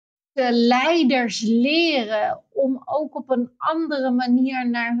De leiders leren om ook op een andere manier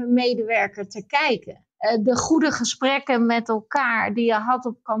naar hun medewerker te kijken. De goede gesprekken met elkaar die je had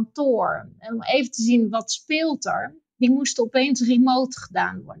op kantoor, om even te zien wat speelt er, die moesten opeens remote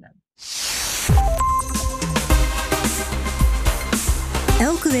gedaan worden.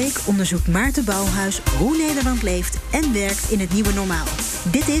 Elke week onderzoekt Maarten Bouwhuis hoe Nederland leeft en werkt in het nieuwe normaal.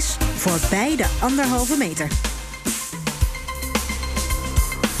 Dit is Voorbij de 1,5 meter.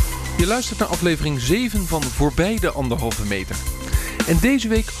 Je luistert naar aflevering 7 van Voorbij de 1,5 meter. En deze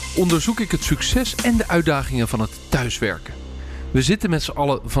week onderzoek ik het succes en de uitdagingen van het thuiswerken. We zitten met z'n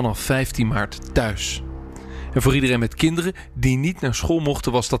allen vanaf 15 maart thuis. En voor iedereen met kinderen die niet naar school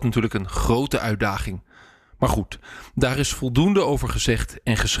mochten, was dat natuurlijk een grote uitdaging. Maar goed, daar is voldoende over gezegd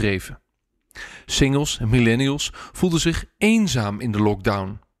en geschreven. Singles en millennials voelden zich eenzaam in de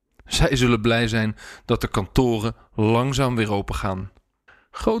lockdown. Zij zullen blij zijn dat de kantoren langzaam weer open gaan.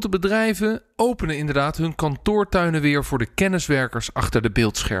 Grote bedrijven openen inderdaad hun kantoortuinen weer voor de kenniswerkers achter de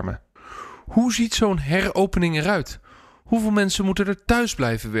beeldschermen. Hoe ziet zo'n heropening eruit? Hoeveel mensen moeten er thuis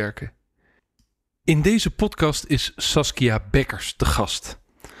blijven werken? In deze podcast is Saskia Bekkers te gast.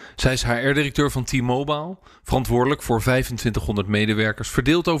 Zij is HR-directeur van T-Mobile, verantwoordelijk voor 2500 medewerkers,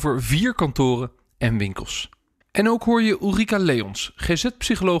 verdeeld over 4 kantoren en winkels. En ook hoor je Ulrika Leons,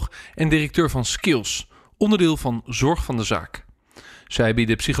 GZ-psycholoog en directeur van Skills, onderdeel van Zorg van de Zaak. Zij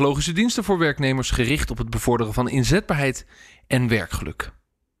bieden psychologische diensten voor werknemers gericht op het bevorderen van inzetbaarheid en werkgeluk.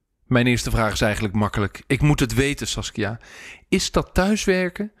 Mijn eerste vraag is eigenlijk makkelijk. Ik moet het weten, Saskia. Is dat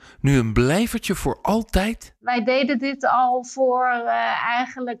thuiswerken nu een blijvertje voor altijd? Wij deden dit al voor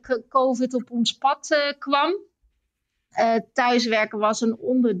eigenlijk COVID op ons pad kwam. Thuiswerken was een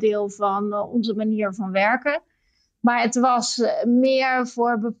onderdeel van onze manier van werken. Maar het was meer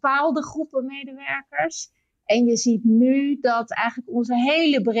voor bepaalde groepen medewerkers. En je ziet nu dat eigenlijk onze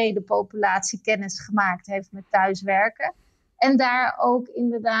hele brede populatie kennis gemaakt heeft met thuiswerken. En daar ook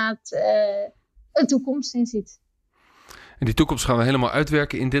inderdaad een toekomst in ziet. En die toekomst gaan we helemaal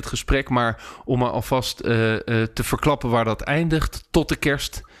uitwerken in dit gesprek. Maar om maar alvast te verklappen waar dat eindigt. Tot de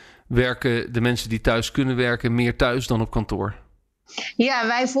kerst werken de mensen die thuis kunnen werken meer thuis dan op kantoor. Ja,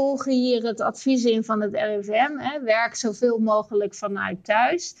 wij volgen hier het advies in van het RIVM. Werk zoveel mogelijk vanuit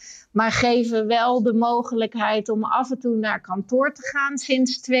thuis. Maar geven wel de mogelijkheid om af en toe naar kantoor te gaan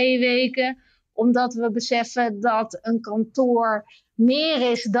sinds 2 weken. Omdat we beseffen dat een kantoor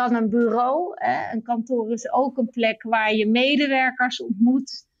meer is dan een bureau. Een kantoor is ook een plek waar je medewerkers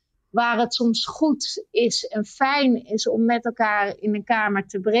ontmoet. Waar het soms goed is en fijn is om met elkaar in een kamer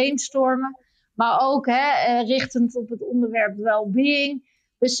te brainstormen. Maar ook richtend op het onderwerp well-being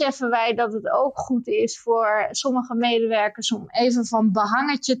beseffen wij dat het ook goed is voor sommige medewerkers om even van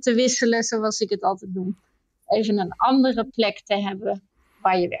behangetje te wisselen, zoals ik het altijd doe. Even een andere plek te hebben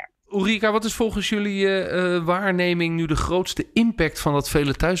waar je werkt. Ulrika, wat is volgens jullie waarneming nu de grootste impact van dat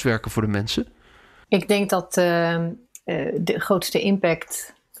vele thuiswerken voor de mensen? Ik denk dat de grootste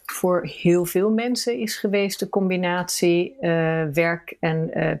impact voor heel veel mensen is geweest de combinatie werk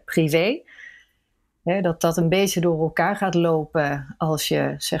en privé. Dat een beetje door elkaar gaat lopen als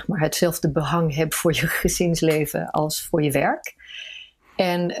je zeg maar hetzelfde behang hebt voor je gezinsleven als voor je werk.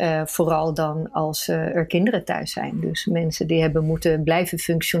 En vooral dan als er kinderen thuis zijn. Dus mensen die hebben moeten blijven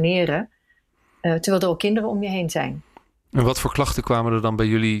functioneren terwijl er ook kinderen om je heen zijn. En wat voor klachten kwamen er dan bij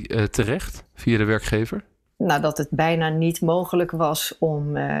jullie terecht via de werkgever? Nou, dat het bijna niet mogelijk was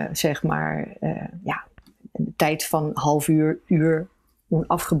om een tijd van half uur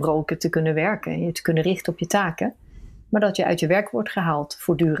onafgebroken te kunnen werken en je te kunnen richten op je taken. Maar dat je uit je werk wordt gehaald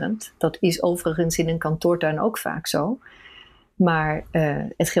voortdurend. Dat is overigens in een kantoortuin ook vaak zo. Maar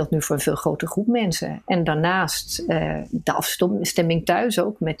het geldt nu voor een veel grotere groep mensen. En daarnaast de afstemming thuis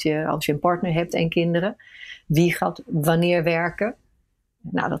ook. Als je een partner hebt en kinderen. Wie gaat wanneer werken?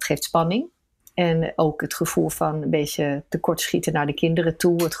 Nou, dat geeft spanning. En ook het gevoel van een beetje tekortschieten naar de kinderen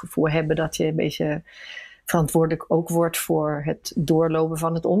toe. Het gevoel hebben dat je een beetje verantwoordelijk ook wordt voor het doorlopen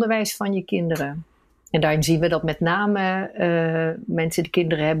van het onderwijs van je kinderen. En daarin zien we dat met name mensen die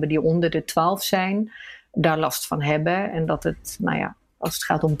kinderen hebben die onder de 12 zijn, daar last van hebben. En dat het, als het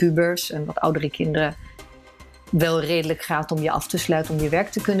gaat om pubers en wat oudere kinderen, wel redelijk gaat om je af te sluiten om je werk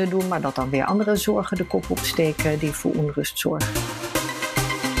te kunnen doen, maar dat dan weer andere zorgen de kop opsteken die voor onrust zorgen.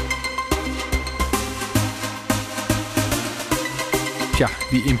 Ja,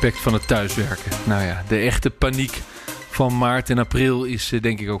 die impact van het thuiswerken. Nou ja, de echte paniek van maart en april is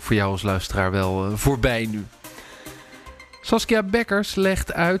denk ik ook voor jou als luisteraar wel voorbij nu. Saskia Bekkers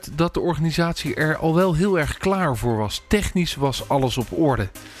legt uit dat de organisatie er al wel heel erg klaar voor was. Technisch was alles op orde.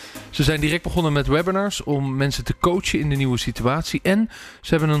 Ze zijn direct begonnen met webinars om mensen te coachen in de nieuwe situatie. En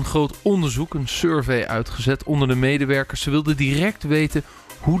ze hebben een groot onderzoek, een survey uitgezet onder de medewerkers. Ze wilden direct weten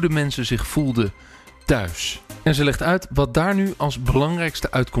hoe de mensen zich voelden thuis. En ze legt uit wat daar nu als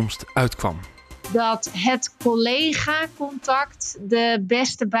belangrijkste uitkomst uitkwam. Dat het collega-contact de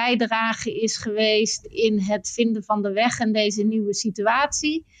beste bijdrage is geweest in het vinden van de weg in deze nieuwe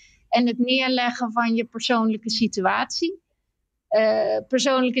situatie. En het neerleggen van je persoonlijke situatie.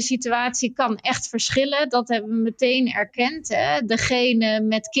 Persoonlijke situatie kan echt verschillen. Dat hebben we meteen erkend. Hè? Degene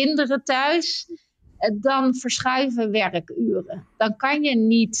met kinderen thuis, dan verschuiven werkuren. Dan kan je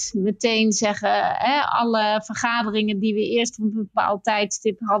niet meteen zeggen, alle vergaderingen die we eerst op een bepaald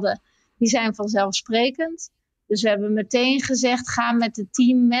tijdstip hadden, die zijn vanzelfsprekend. Dus we hebben meteen gezegd, ga met het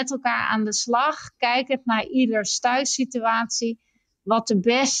team met elkaar aan de slag. Kijkend naar ieders thuissituatie. Wat de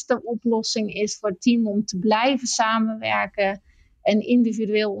beste oplossing is voor het team om te blijven samenwerken. En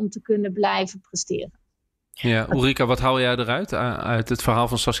individueel om te kunnen blijven presteren. Ja, Ulrika, wat haal jij eruit uit het verhaal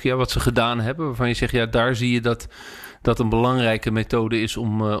van Saskia? Wat ze gedaan hebben, waarvan je zegt, ja, daar zie je dat een belangrijke methode is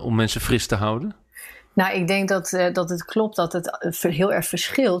om mensen fris te houden? Nou, ik denk dat het klopt dat het heel erg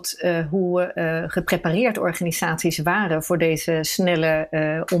verschilt hoe geprepareerd organisaties waren voor deze snelle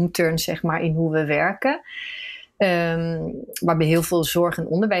omturn, zeg maar, in hoe we werken. Waarbij heel veel zorg- en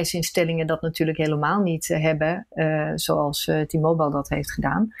onderwijsinstellingen dat natuurlijk helemaal niet hebben, zoals T-Mobile dat heeft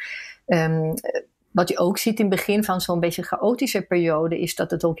gedaan. Wat je ook ziet in het begin van zo'n beetje chaotische periode is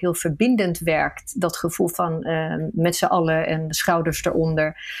dat het ook heel verbindend werkt. Dat gevoel van met z'n allen en de schouders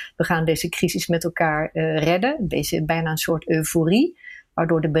eronder. We gaan deze crisis met elkaar redden. Bijna een soort euforie.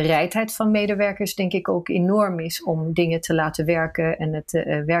 Waardoor de bereidheid van medewerkers denk ik ook enorm is om dingen te laten werken en het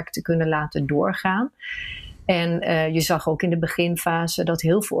werk te kunnen laten doorgaan. En je zag ook in de beginfase dat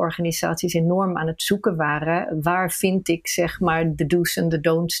heel veel organisaties enorm aan het zoeken waren. Waar vind ik zeg maar de do's en de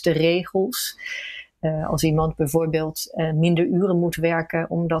don'ts, de regels? Als iemand bijvoorbeeld minder uren moet werken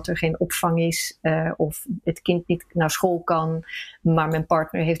omdat er geen opvang is of het kind niet naar school kan, maar mijn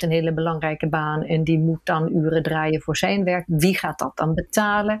partner heeft een hele belangrijke baan en die moet dan uren draaien voor zijn werk. Wie gaat dat dan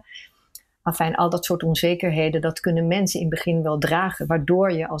betalen? Enfin, al dat soort onzekerheden, dat kunnen mensen in het begin wel dragen,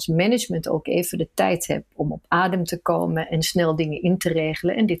 waardoor je als management ook even de tijd hebt om op adem te komen en snel dingen in te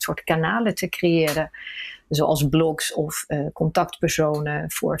regelen en dit soort kanalen te creëren. Zoals blogs of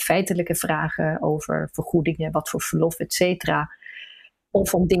contactpersonen voor feitelijke vragen over vergoedingen, wat voor verlof, et cetera.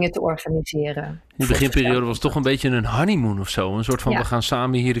 Of om dingen te organiseren. Die beginperiode was toch een beetje een honeymoon of zo. Een soort van, we gaan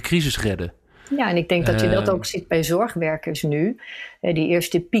samen hier de crisis redden. Ja, en ik denk dat je dat ook ziet bij zorgwerkers nu. Die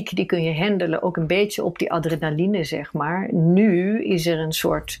eerste piek, die kun je handelen ook een beetje op die adrenaline, zeg maar. Nu is er een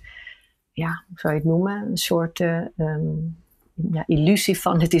soort, hoe zou je het noemen? Een soort illusie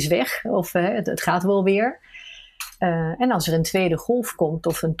van het is weg of het gaat wel weer. En als er een tweede golf komt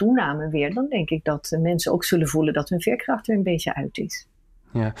of een toename weer, dan denk ik dat mensen ook zullen voelen dat hun veerkracht er een beetje uit is.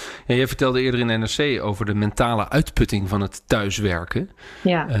 Ja, jij vertelde eerder in NRC over de mentale uitputting van het thuiswerken.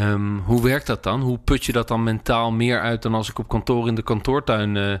 Ja. Hoe werkt dat dan? Hoe put je dat dan mentaal meer uit dan als ik op kantoor in de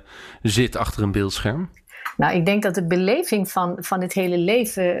kantoortuin zit achter een beeldscherm? Nou, ik denk dat de beleving van het hele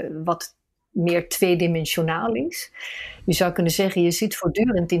leven wat meer tweedimensionaal is. Je zou kunnen zeggen, je zit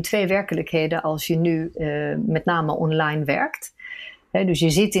voortdurend in twee werkelijkheden als je nu met name online werkt. Dus je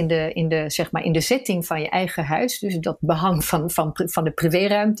zit in de setting van je eigen huis, dus dat behang van de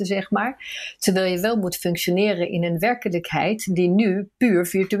privéruimte, zeg maar. Terwijl je wel moet functioneren in een werkelijkheid die nu puur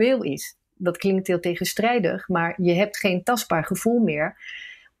virtueel is. Dat klinkt heel tegenstrijdig, maar je hebt geen tastbaar gevoel meer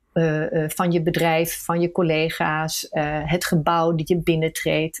van je bedrijf, van je collega's, het gebouw die je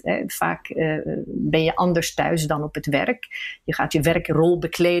binnentreedt. Vaak ben je anders thuis dan op het werk. Je gaat je werkrol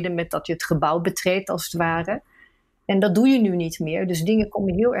bekleden met dat je het gebouw betreedt, als het ware. En dat doe je nu niet meer. Dus dingen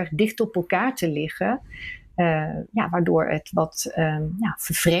komen heel erg dicht op elkaar te liggen. Waardoor het wat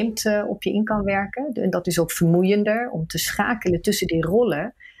vervreemd op je in kan werken. En dat is ook vermoeiender om te schakelen tussen die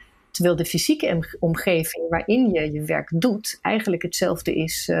rollen. Terwijl de fysieke omgeving waarin je je werk doet eigenlijk hetzelfde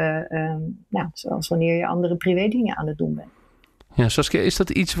is zoals wanneer je andere privé dingen aan het doen bent. Ja, Saskia, is dat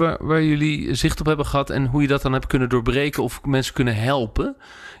iets waar jullie zicht op hebben gehad en hoe je dat dan hebt kunnen doorbreken of mensen kunnen helpen?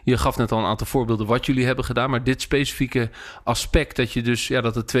 Je gaf net al een aantal voorbeelden wat jullie hebben gedaan, maar dit specifieke aspect dat je dus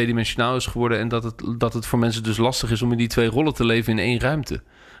dat het tweedimensionaal is geworden en dat het voor mensen dus lastig is om in die twee rollen te leven in één ruimte.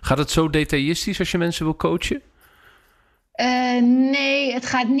 Gaat het zo detailistisch als je mensen wil coachen? Nee, het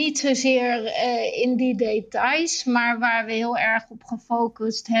gaat niet zozeer in die details, maar waar we heel erg op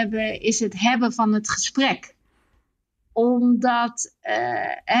gefocust hebben is het hebben van het gesprek. Omdat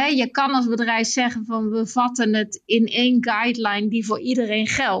je kan als bedrijf zeggen van we vatten het in één guideline die voor iedereen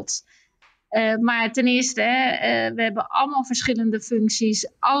geldt. Maar ten eerste, we hebben allemaal verschillende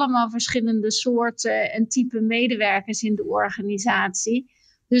functies, allemaal verschillende soorten en type medewerkers in de organisatie.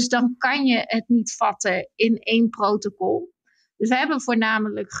 Dus dan kan je het niet vatten in één protocol. Dus we hebben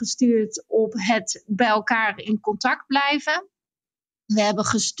voornamelijk gestuurd op het bij elkaar in contact blijven. We hebben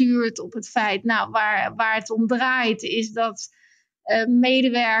gestuurd op het feit, waar het om draait, is dat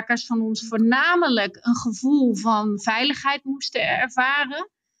medewerkers van ons voornamelijk een gevoel van veiligheid moesten ervaren.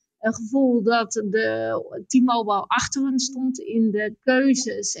 Een gevoel dat de T-Mobile achter hen stond in de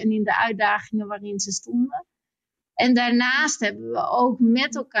keuzes en in de uitdagingen waarin ze stonden. En daarnaast hebben we ook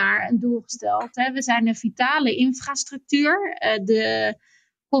met elkaar een doel gesteld. We zijn een vitale infrastructuur. De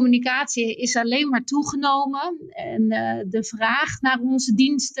communicatie is alleen maar toegenomen. En de vraag naar onze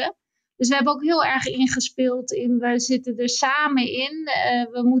diensten. Dus we hebben ook heel erg ingespeeld in, we zitten er samen in.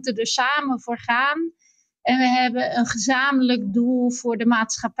 We moeten er samen voor gaan. En we hebben een gezamenlijk doel voor de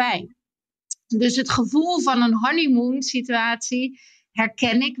maatschappij. Dus het gevoel van een honeymoon situatie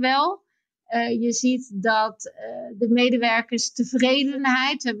herken ik wel. Je ziet dat de medewerkers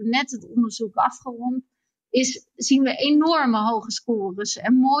tevredenheid, we hebben net het onderzoek afgerond, zien we enorme hoge scores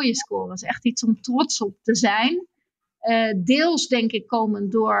en mooie scores. Echt iets om trots op te zijn. Deels denk ik komen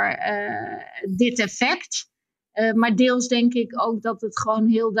door dit effect. Maar deels denk ik ook dat het gewoon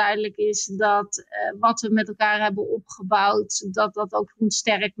heel duidelijk is dat wat we met elkaar hebben opgebouwd, dat ook ons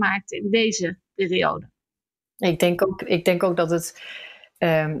sterk maakt in deze periode. Ik denk ook dat het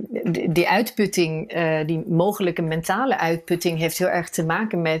die uitputting, die mogelijke mentale uitputting, heeft heel erg te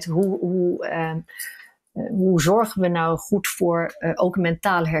maken met hoe zorgen we nou goed voor ook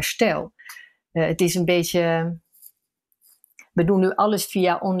mentaal herstel. Het is een beetje, we doen nu alles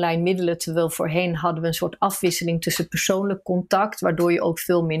via online middelen, terwijl voorheen hadden we een soort afwisseling tussen persoonlijk contact, waardoor je ook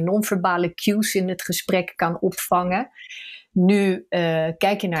veel meer non-verbale cues in het gesprek kan opvangen. Nu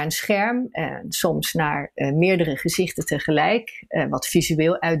kijk je naar een scherm, soms naar meerdere gezichten tegelijk, wat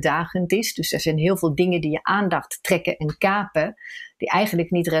visueel uitdagend is. Dus er zijn heel veel dingen die je aandacht trekken en kapen, die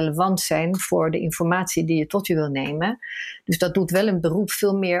eigenlijk niet relevant zijn voor de informatie die je tot je wil nemen. Dus dat doet wel een beroep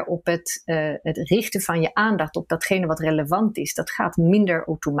veel meer op het richten van je aandacht op datgene wat relevant is. Dat gaat minder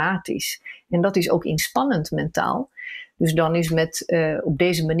automatisch. En dat is ook inspannend mentaal. Dus dan is met op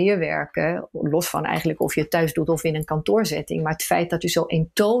deze manier werken, los van eigenlijk of je het thuis doet of in een kantoorzetting, maar het feit dat je zo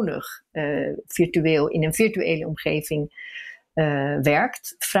eentonig virtueel in een virtuele omgeving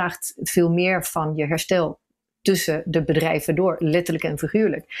werkt, vraagt veel meer van je herstel tussen de bedrijven door, letterlijk en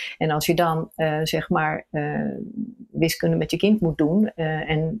figuurlijk. En als je dan wiskunde met je kind moet doen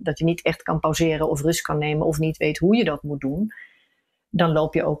en dat je niet echt kan pauzeren of rust kan nemen of niet weet hoe je dat moet doen, dan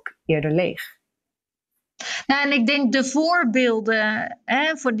loop je ook eerder leeg. Nou, en ik denk de voorbeelden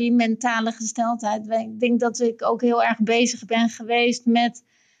voor die mentale gesteldheid. Ik denk dat ik ook heel erg bezig ben geweest met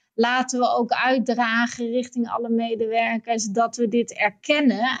laten we ook uitdragen richting alle medewerkers dat we dit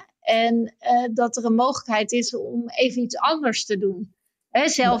erkennen. En dat er een mogelijkheid is om even iets anders te doen.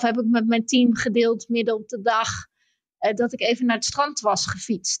 Zelf heb ik met mijn team gedeeld midden op de dag dat ik even naar het strand was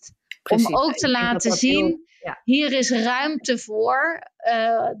gefietst. Precies. Om ook te laten zien, hier is ruimte voor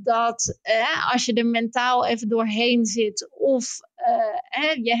dat als je er mentaal even doorheen zit of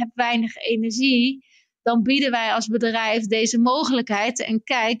je hebt weinig energie, dan bieden wij als bedrijf deze mogelijkheid en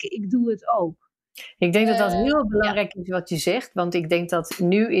kijk, ik doe het ook. Ik denk dat dat heel belangrijk is wat je zegt, want ik denk dat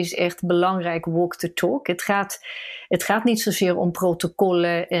nu is echt belangrijk walk the talk. Het gaat niet zozeer om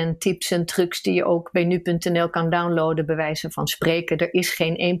protocollen en tips en trucs die je ook bij nu.nl kan downloaden, bij wijze van spreken. Er is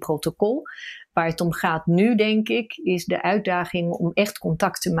geen één protocol. Waar het om gaat nu, denk ik, is de uitdaging om echt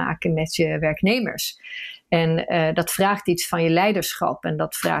contact te maken met je werknemers. En dat vraagt iets van je leiderschap en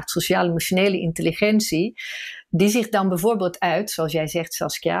dat vraagt sociaal-emotionele intelligentie, die zich dan bijvoorbeeld uit, zoals jij zegt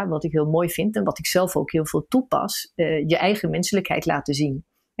Saskia, wat ik heel mooi vind en wat ik zelf ook heel veel toepas, je eigen menselijkheid laten zien.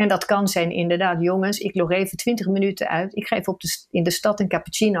 En dat kan zijn inderdaad, jongens, ik log even 20 minuten uit, ik ga even in de stad een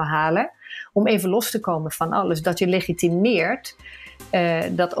cappuccino halen, om even los te komen van alles, dat je legitimeert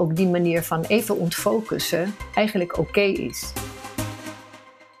dat ook die manier van even ontfocussen eigenlijk oké is.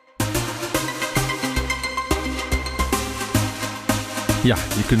 Ja,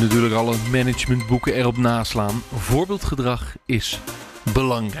 je kunt natuurlijk alle managementboeken erop naslaan. Voorbeeldgedrag is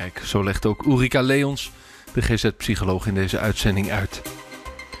belangrijk. Zo legt ook Ulrika Leons, de GZ-psycholoog, in deze uitzending uit.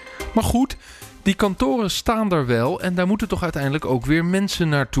 Maar goed, die kantoren staan er wel en daar moeten toch uiteindelijk ook weer mensen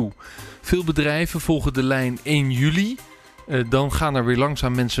naartoe. Veel bedrijven volgen de lijn 1 juli. Dan gaan er weer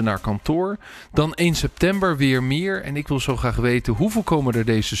langzaam mensen naar kantoor. Dan 1 september weer meer. En ik wil zo graag weten hoeveel komen er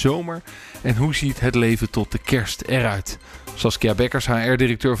deze zomer. En hoe ziet het leven tot de kerst eruit? Saskia Bekkers,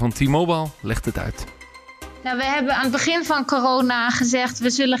 HR-directeur van T-Mobile, legt het uit. Nou, we hebben aan het begin van corona gezegd, we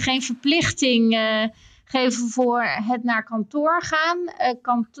zullen geen verplichting geven voor het naar kantoor gaan.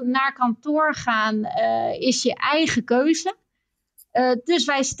 Naar kantoor gaan is je eigen keuze. Dus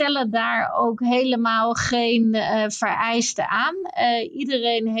wij stellen daar ook helemaal geen vereisten aan.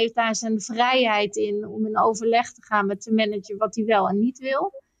 Iedereen heeft daar zijn vrijheid in om in overleg te gaan met de manager wat hij wel en niet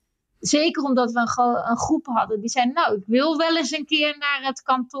wil. Zeker omdat we een groep hadden die zei, nou, ik wil wel eens een keer naar het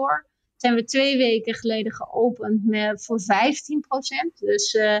kantoor. Zijn we 2 weken geleden geopend voor 15%.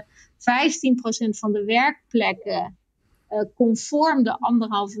 Dus 15% van de werkplekken conform de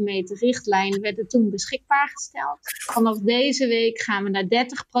 1,5 meter richtlijn werden toen beschikbaar gesteld. Vanaf deze week gaan we naar 30%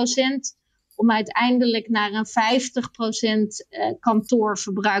 om uiteindelijk naar een 50%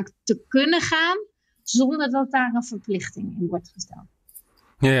 kantoorverbruik te kunnen gaan, zonder dat daar een verplichting in wordt gesteld.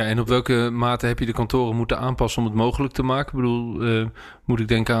 Ja, en op welke mate heb je de kantoren moeten aanpassen om het mogelijk te maken? Ik bedoel, moet ik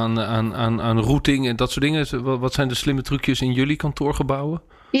denken aan routing en dat soort dingen? Wat zijn de slimme trucjes in jullie kantoorgebouwen?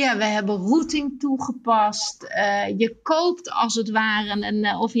 Ja, we hebben routing toegepast. Je koopt als het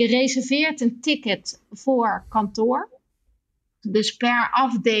ware of je reserveert een ticket voor kantoor. Dus per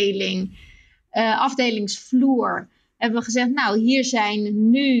afdelingsvloer hebben we gezegd, nou, hier zijn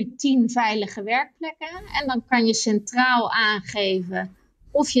nu 10 veilige werkplekken. En dan kan je centraal aangeven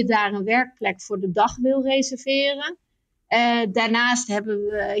of je daar een werkplek voor de dag wil reserveren. Daarnaast hebben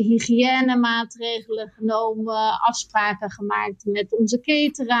we hygiënemaatregelen genomen, afspraken gemaakt met onze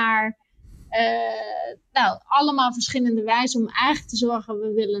cateraar. Allemaal verschillende wijzen om eigenlijk te zorgen,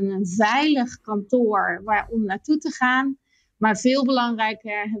 we willen een veilig kantoor om naartoe te gaan. Maar veel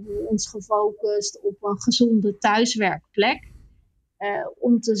belangrijker hebben we ons gefocust op een gezonde thuiswerkplek.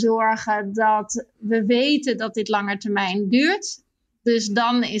 Om te zorgen dat we weten dat dit langetermijn duurt. Dus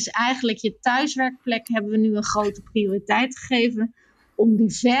dan is eigenlijk je thuiswerkplek, hebben we nu een grote prioriteit gegeven om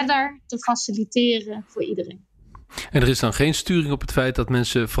die verder te faciliteren voor iedereen. En er is dan geen sturing op het feit dat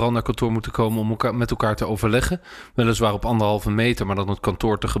mensen vooral naar kantoor moeten komen om met elkaar te overleggen. Weliswaar op 1,5 meter, maar dan het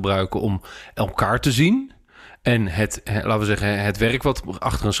kantoor te gebruiken om elkaar te zien. En laten we zeggen, het werk wat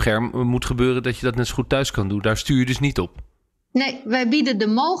achter een scherm moet gebeuren, dat je dat net zo goed thuis kan doen. Daar stuur je dus niet op. Nee, wij bieden de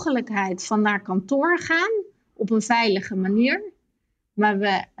mogelijkheid van naar kantoor gaan op een veilige manier. Maar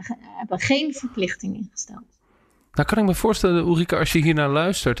we hebben geen verplichting ingesteld. Nou kan ik me voorstellen, Ulrike, als je hier naar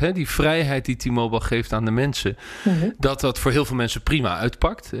luistert, die vrijheid die T-Mobile geeft aan de mensen, dat voor heel veel mensen prima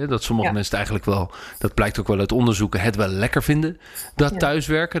uitpakt. Dat sommige mensen het eigenlijk wel, dat blijkt ook wel uit onderzoeken, het wel lekker vinden. Dat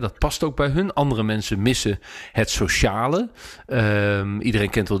thuiswerken, dat past ook bij hun. Andere mensen missen het sociale. Iedereen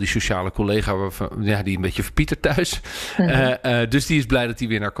kent wel die sociale collega die een beetje verpietert thuis. Dus die is blij dat hij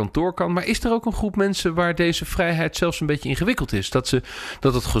weer naar kantoor kan. Maar is er ook een groep mensen waar deze vrijheid zelfs een beetje ingewikkeld is? Dat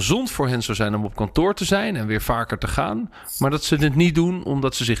het gezond voor hen zou zijn om op kantoor te zijn en weer vaker te gaan, maar dat ze het niet doen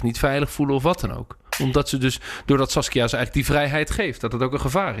omdat ze zich niet veilig voelen of wat dan ook. Omdat ze dus, doordat Saskia ze eigenlijk die vrijheid geeft, dat het ook een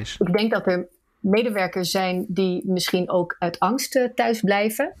gevaar is. Ik denk dat er medewerkers zijn die misschien ook uit angst thuis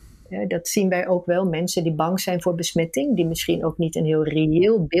blijven. Dat zien wij ook wel. Mensen die bang zijn voor besmetting, die misschien ook niet een heel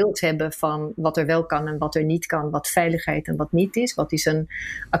reëel beeld hebben van wat er wel kan en wat er niet kan, wat veiligheid en wat niet is. Wat is een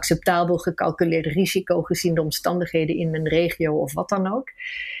acceptabel gecalculeerd risico gezien de omstandigheden in mijn regio of wat dan ook.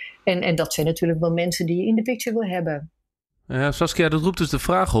 En dat zijn natuurlijk wel mensen die je in de picture wil hebben. Saskia, dat roept dus de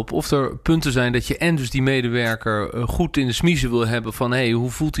vraag op of er punten zijn dat je en dus die medewerker goed in de smiezen wil hebben van hoe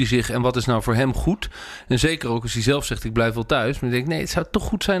voelt hij zich en wat is nou voor hem goed. En zeker ook als hij zelf zegt ik blijf wel thuis. Maar ik denk nee, het zou toch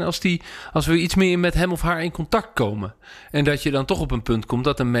goed zijn als we iets meer met hem of haar in contact komen. En dat je dan toch op een punt komt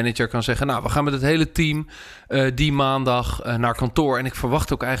dat een manager kan zeggen, nou we gaan met het hele team die maandag naar kantoor en ik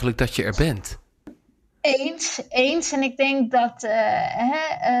verwacht ook eigenlijk dat je er bent. Eens. En ik denk dat,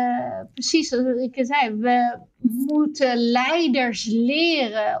 precies zoals ik zei, we moeten leiders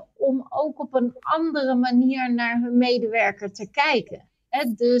leren om ook op een andere manier naar hun medewerker te kijken.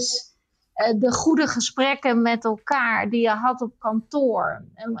 Dus de goede gesprekken met elkaar die je had op kantoor,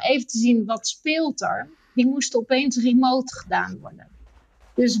 om even te zien wat speelt er, die moesten opeens remote gedaan worden.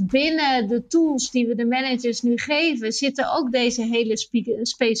 Dus binnen de tools die we de managers nu geven, zitten ook deze hele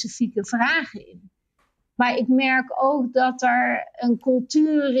specifieke vragen in. Maar ik merk ook dat er een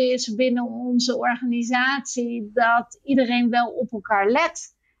cultuur is binnen onze organisatie dat iedereen wel op elkaar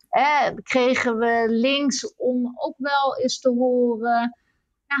let. Kregen we links om ook wel eens te horen,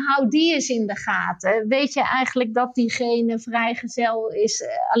 nou, hou die eens in de gaten. Weet je eigenlijk dat diegene vrijgezel is,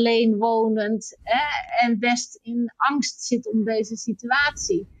 alleen wonend en best in angst zit om deze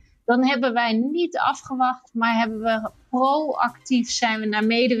situatie. Dan hebben wij niet afgewacht, maar hebben we proactief zijn we naar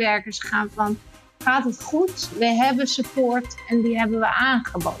medewerkers gegaan van, gaat het goed? We hebben support en die hebben we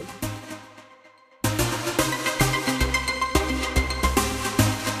aangeboden.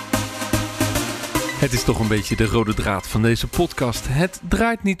 Het is toch een beetje de rode draad van deze podcast. Het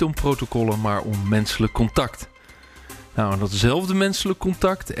draait niet om protocollen, maar om menselijk contact. Nou, datzelfde menselijk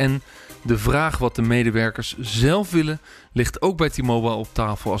contact en de vraag wat de medewerkers zelf willen, ligt ook bij T-Mobile op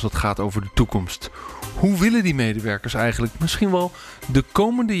tafel als het gaat over de toekomst. Hoe willen die medewerkers eigenlijk misschien wel de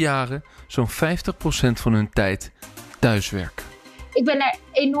komende jaren zo'n 50% van hun tijd thuiswerken? Ik ben er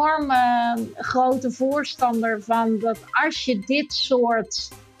enorm grote voorstander van dat als je dit soort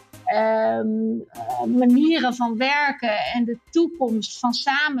manieren van werken en de toekomst van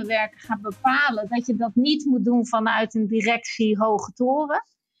samenwerken gaat bepalen, dat je dat niet moet doen vanuit een directie hoge toren,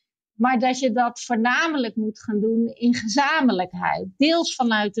 maar dat je dat voornamelijk moet gaan doen in gezamenlijkheid. Deels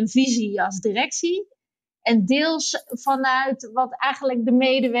vanuit een visie als directie en deels vanuit wat eigenlijk de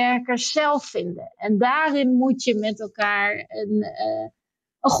medewerkers zelf vinden. En daarin moet je met elkaar een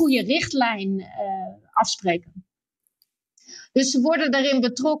goede richtlijn afspreken. Dus ze worden daarin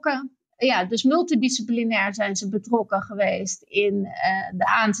betrokken. Ja, dus multidisciplinair zijn ze betrokken geweest in de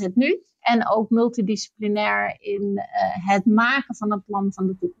aanzet nu. En ook multidisciplinair in het maken van het plan van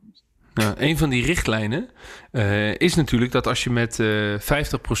de toekomst. Nou, een van die richtlijnen is natuurlijk dat als je met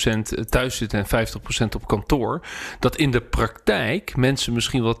 50% thuis zit en 50% op kantoor, dat in de praktijk mensen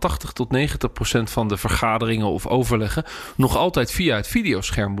misschien wel 80 tot 90% van de vergaderingen of overleggen nog altijd via het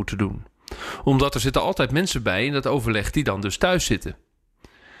videoscherm moeten doen. Omdat er zitten altijd mensen bij in dat overleg die dan dus thuis zitten.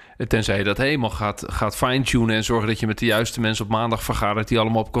 Tenzij je dat helemaal gaat fine-tunen en zorgen dat je met de juiste mensen op maandag vergadert die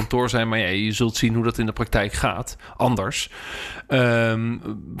allemaal op kantoor zijn. Maar ja, je zult zien hoe dat in de praktijk gaat. Anders.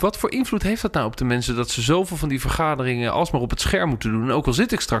 Wat voor invloed heeft dat nou op de mensen dat ze zoveel van die vergaderingen alsmaar op het scherm moeten doen? En ook al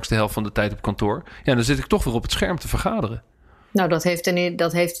zit ik straks de helft van de tijd op kantoor, ja, dan zit ik toch weer op het scherm te vergaderen. Nou, dat heeft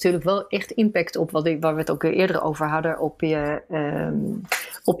natuurlijk wel echt impact op waar we het ook eerder over hadden, op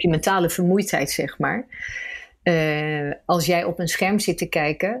je mentale vermoeidheid, zeg maar. Als jij op een scherm zit te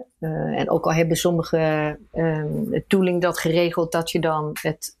kijken, en ook al hebben sommige tooling dat geregeld dat je dan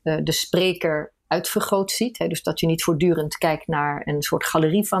de spreker uitvergroot ziet. Hè, dus dat je niet voortdurend kijkt naar een soort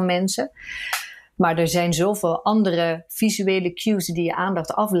galerie van mensen. Maar er zijn zoveel andere visuele cues die je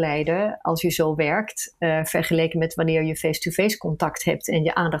aandacht afleiden als je zo werkt. Vergeleken met wanneer je face-to-face contact hebt en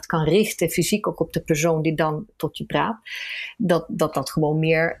je aandacht kan richten fysiek ook op de persoon die dan tot je praat. Dat gewoon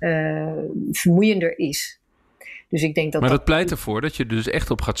meer vermoeiender is. Dus ik denk dat maar dat pleit ervoor dat je er dus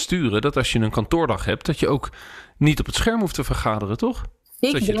echt op gaat sturen dat als je een kantoordag hebt, dat je ook niet op het scherm hoeft te vergaderen, toch?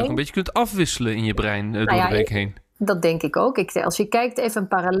 Dat je toch een beetje kunt afwisselen in je brein door de week heen. Dat denk ik ook. Als je kijkt even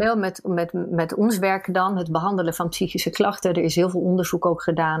parallel met ons werk dan, het behandelen van psychische klachten. Er is heel veel onderzoek ook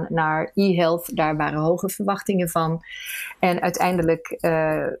gedaan naar e-health. Daar waren hoge verwachtingen van. En uiteindelijk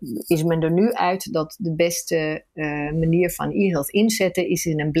is men er nu uit dat de beste manier van e-health inzetten is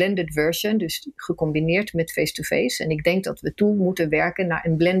in een blended version. Dus gecombineerd met face-to-face. En ik denk dat we toe moeten werken naar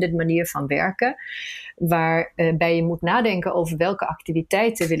een blended manier van werken. Waarbij je moet nadenken over welke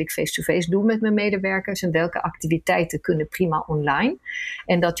activiteiten wil ik face-to-face doen met mijn medewerkers en welke activiteiten kunnen prima online.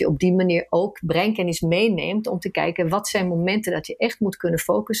 En dat je op die manier ook breinkennis meeneemt om te kijken wat zijn momenten dat je echt moet kunnen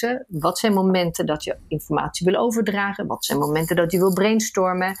focussen. Wat zijn momenten dat je informatie wil overdragen. Wat zijn momenten dat je wil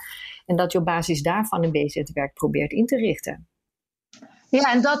brainstormen. En dat je op basis daarvan een beetje het werk probeert in te richten.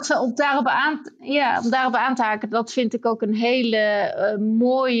 Ja, en om daarop aan te haken, dat vind ik ook een hele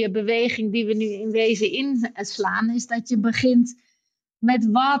mooie beweging die we nu in wezen inslaan. Is dat je begint met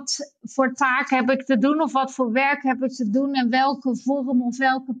wat voor taak heb ik te doen of wat voor werk heb ik te doen en welke vorm of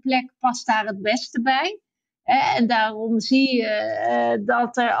welke plek past daar het beste bij. En daarom zie je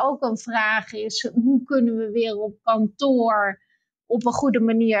dat er ook een vraag is, hoe kunnen we weer op kantoor op een goede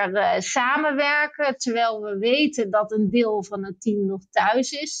manier samenwerken, terwijl we weten dat een deel van het team nog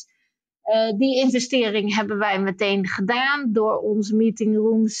thuis is. Die investering hebben wij meteen gedaan door onze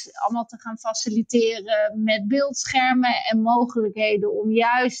meetingrooms allemaal te gaan faciliteren met beeldschermen en mogelijkheden om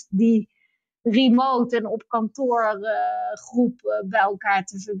juist die remote en op kantoor groep bij elkaar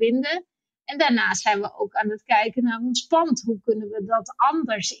te verbinden. En daarnaast zijn we ook aan het kijken naar ons pand. Hoe kunnen we dat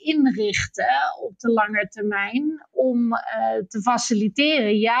anders inrichten op de lange termijn om te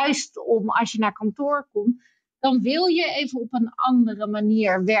faciliteren? Juist om als je naar kantoor komt, dan wil je even op een andere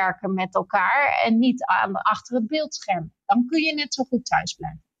manier werken met elkaar en niet achter het beeldscherm. Dan kun je net zo goed thuis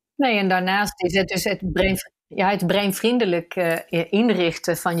blijven. Nee, en daarnaast is het dus het Ja, het breinvriendelijk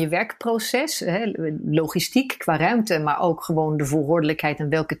inrichten van je werkproces, logistiek qua ruimte, maar ook gewoon de volgordelijkheid en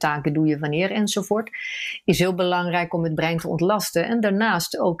welke taken doe je wanneer enzovoort, is heel belangrijk om het brein te ontlasten. En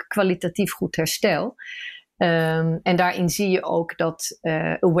daarnaast ook kwalitatief goed herstel. En daarin zie je ook dat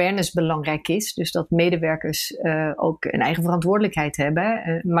awareness belangrijk is. Dus dat medewerkers ook een eigen verantwoordelijkheid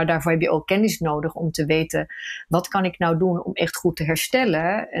hebben. Maar daarvoor heb je ook kennis nodig om te weten, wat kan ik nou doen om echt goed te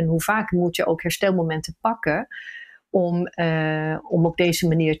herstellen? En hoe vaak moet je ook herstelmomenten pakken om op deze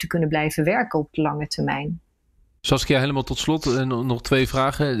manier te kunnen blijven werken op de lange termijn. Saskia, helemaal tot slot nog 2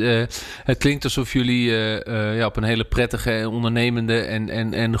 vragen. Het klinkt alsof jullie op een hele prettige, ondernemende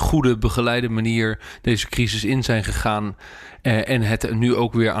en goede begeleide manier deze crisis in zijn gegaan. En het nu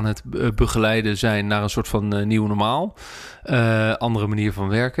ook weer aan het begeleiden zijn naar een soort van nieuw normaal. Andere manier van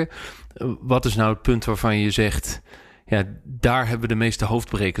werken. Wat is nou het punt waarvan je zegt, ja, daar hebben we de meeste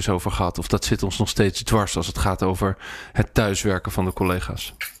hoofdbrekers over gehad? Of dat zit ons nog steeds dwars als het gaat over het thuiswerken van de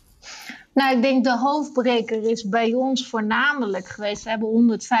collega's? Nou, ik denk de hoofdbreker is bij ons voornamelijk geweest. We hebben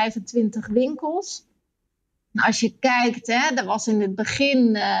 125 winkels. Als je kijkt, dat was in het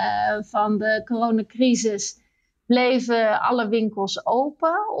begin van de coronacrisis, bleven alle winkels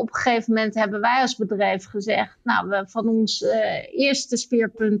open. Op een gegeven moment hebben wij als bedrijf gezegd, nou, van ons eerste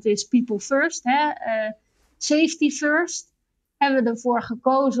speerpunt is people first, safety first. Hebben we ervoor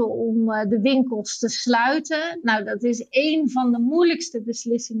gekozen om de winkels te sluiten. Nou, dat is een van de moeilijkste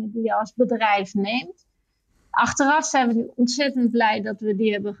beslissingen die je als bedrijf neemt. Achteraf zijn we nu ontzettend blij dat we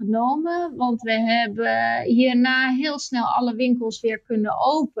die hebben genomen. Want we hebben hierna heel snel alle winkels weer kunnen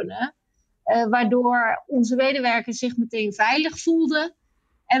openen. Waardoor onze medewerkers zich meteen veilig voelden.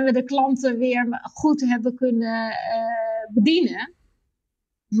 En we de klanten weer goed hebben kunnen bedienen.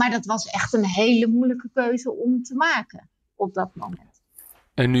 Maar dat was echt een hele moeilijke keuze om te maken op dat moment.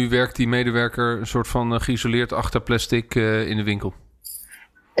 En nu werkt die medewerker een soort van geïsoleerd achter plastic in de winkel?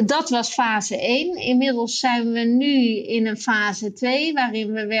 Dat was fase 1. Inmiddels zijn we nu in een fase 2...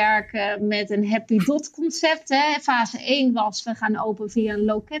 waarin we werken met een happy dot concept. Fase 1 was, we gaan open via een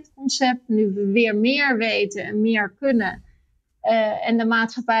loket concept. Nu we weer meer weten en meer kunnen. En de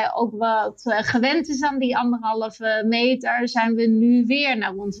maatschappij ook wat gewend is aan die 1,5 meter, zijn we nu weer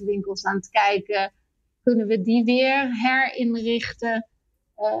naar onze winkels aan het kijken. Kunnen we die weer herinrichten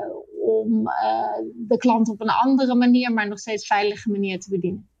om de klant op een andere manier, maar nog steeds veilige manier te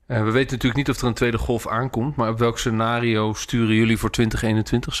bedienen. We weten natuurlijk niet of er een tweede golf aankomt, maar op welk scenario sturen jullie voor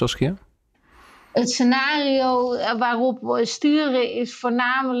 2021, Saskia? Het scenario waarop we sturen is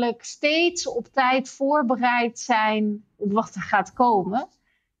voornamelijk steeds op tijd voorbereid zijn op wat er gaat komen.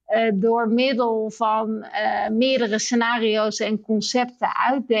 Door middel van meerdere scenario's en concepten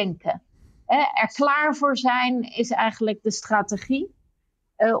uitdenken. Er klaar voor zijn is eigenlijk de strategie.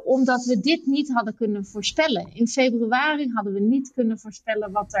 Omdat we dit niet hadden kunnen voorspellen. In februari hadden we niet kunnen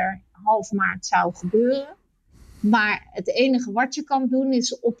voorspellen wat er half maart zou gebeuren. Maar het enige wat je kan doen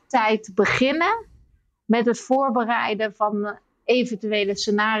is op tijd beginnen met het voorbereiden van eventuele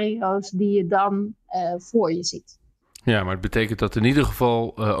scenario's die je dan voor je ziet. Ja, maar het betekent dat in ieder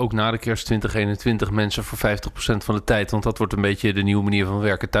geval ook na de kerst 2021 mensen voor 50% van de tijd, want dat wordt een beetje de nieuwe manier van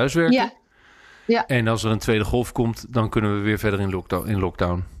werken, thuiswerken. Ja. Ja. En als er een tweede golf komt, dan kunnen we weer verder in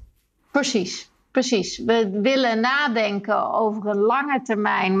lockdown. Precies. We willen nadenken over een lange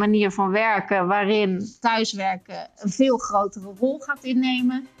termijn manier van werken waarin thuiswerken een veel grotere rol gaat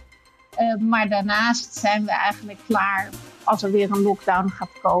innemen. Maar daarnaast zijn we eigenlijk klaar als er weer een lockdown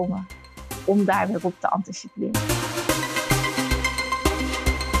gaat komen om daar weer op te anticiperen.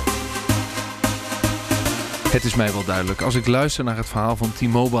 Het is mij wel duidelijk. Als ik luister naar het verhaal van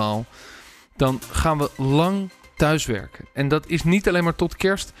T-Mobile, dan gaan we lang thuiswerken. En dat is niet alleen maar tot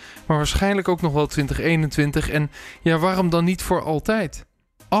kerst, maar waarschijnlijk ook nog wel 2021. En ja, waarom dan niet voor altijd?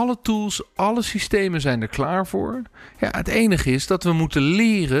 Alle tools, alle systemen zijn er klaar voor. Ja, het enige is dat we moeten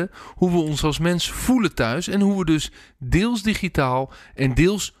leren hoe we ons als mens voelen thuis. En hoe we dus deels digitaal en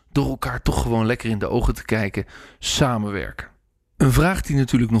deels door elkaar toch gewoon lekker in de ogen te kijken samenwerken. Een vraag die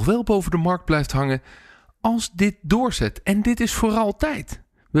natuurlijk nog wel boven de markt blijft hangen. Als dit doorzet, en dit is voor altijd.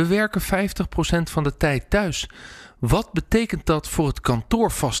 We werken 50% van de tijd thuis. Wat betekent dat voor het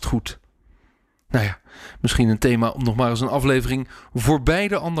kantoorvastgoed? Nou ja, misschien een thema om nog maar eens een aflevering voorbij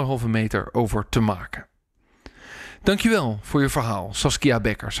de 1,5 meter over te maken. Dankjewel voor je verhaal, Saskia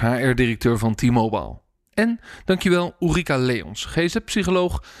Bekkers, HR-directeur van T-Mobile. En dankjewel Ulrika Leons,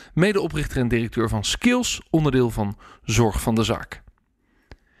 GZ-psycholoog, medeoprichter en directeur van Skills, onderdeel van Zorg van de Zaak.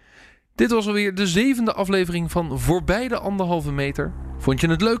 Dit was alweer de 7e aflevering van Voorbij de 1,5 meter. Vond je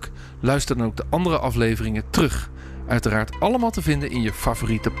het leuk? Luister dan ook de andere afleveringen terug. Uiteraard allemaal te vinden in je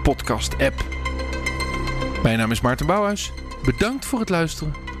favoriete podcast-app. Mijn naam is Maarten Bouwhuis. Bedankt voor het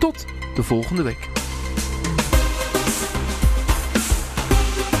luisteren. Tot de volgende week.